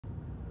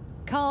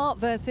Car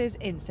versus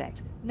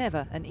insect,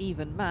 never an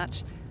even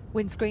match.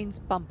 Windscreens,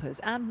 bumpers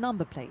and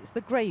number plates,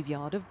 the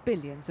graveyard of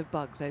billions of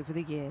bugs over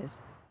the years.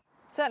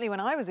 Certainly when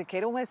I was a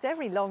kid, almost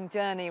every long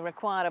journey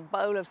required a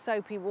bowl of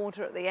soapy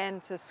water at the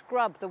end to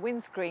scrub the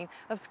windscreen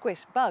of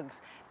squished bugs.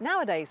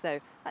 Nowadays, though,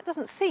 that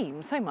doesn't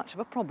seem so much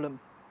of a problem.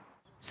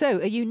 So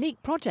a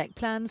unique project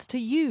plans to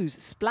use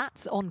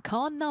splats on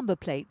car number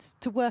plates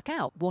to work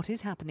out what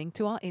is happening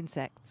to our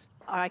insects.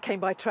 I came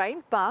by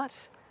train,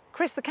 but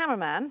Chris, the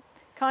cameraman,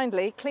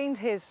 kindly cleaned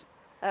his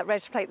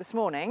reg plate this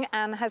morning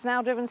and has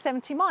now driven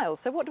 70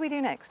 miles. So what do we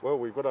do next? Well,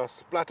 we've got our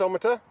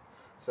splatometer.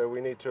 So we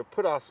need to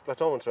put our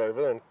splatometer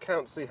over there and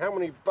count, see how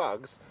many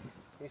bugs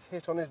he's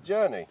hit on his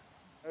journey.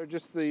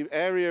 Just the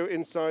area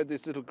inside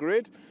this little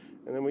grid,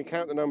 and then we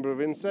count the number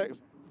of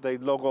insects. They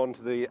log on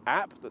to the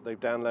app that they've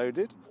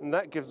downloaded, and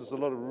that gives us a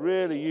lot of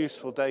really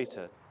useful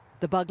data.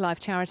 The BugLife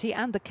charity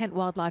and the Kent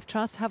Wildlife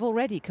Trust have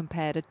already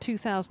compared a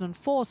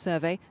 2004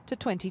 survey to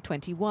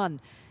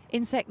 2021.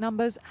 Insect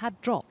numbers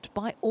had dropped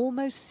by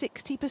almost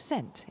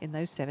 60% in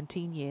those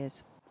 17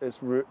 years.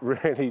 It's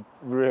really,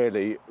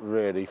 really,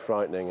 really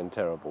frightening and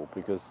terrible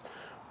because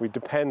we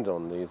depend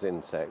on these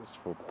insects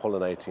for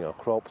pollinating our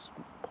crops,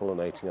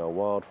 pollinating our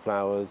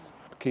wildflowers,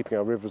 keeping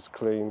our rivers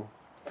clean,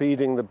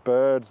 feeding the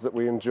birds that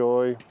we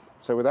enjoy.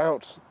 So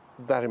without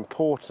that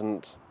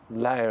important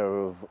layer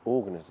of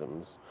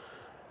organisms,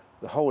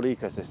 the whole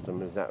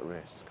ecosystem is at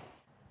risk.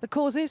 The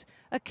causes?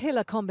 A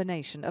killer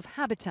combination of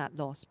habitat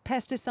loss,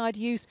 pesticide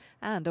use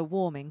and a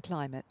warming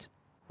climate.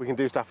 We can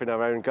do stuff in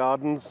our own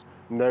gardens,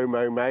 no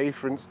mow May,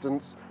 for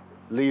instance,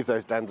 leave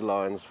those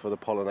dandelions for the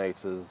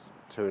pollinators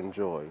to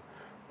enjoy.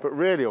 But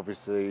really,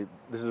 obviously,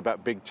 this is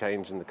about big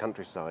change in the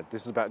countryside.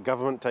 This is about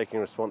government taking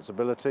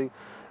responsibility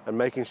and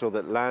making sure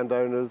that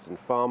landowners and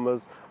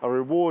farmers are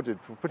rewarded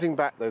for putting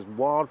back those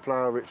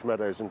wildflower-rich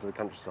meadows into the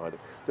countryside.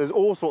 There's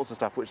all sorts of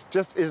stuff which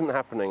just isn't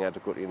happening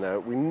adequately now.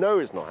 We know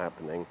it's not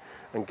happening,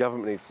 and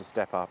government needs to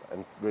step up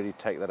and really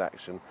take that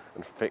action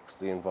and fix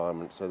the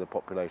environment so the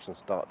populations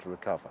start to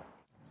recover.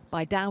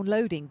 By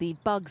downloading the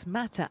Bugs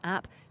Matter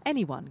app,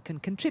 anyone can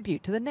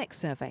contribute to the next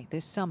survey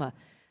this summer.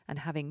 And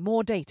having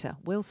more data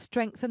will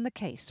strengthen the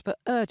case for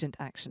urgent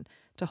action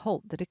to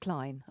halt the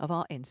decline of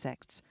our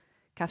insects.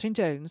 Catherine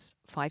Jones,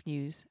 5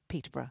 News,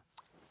 Peterborough.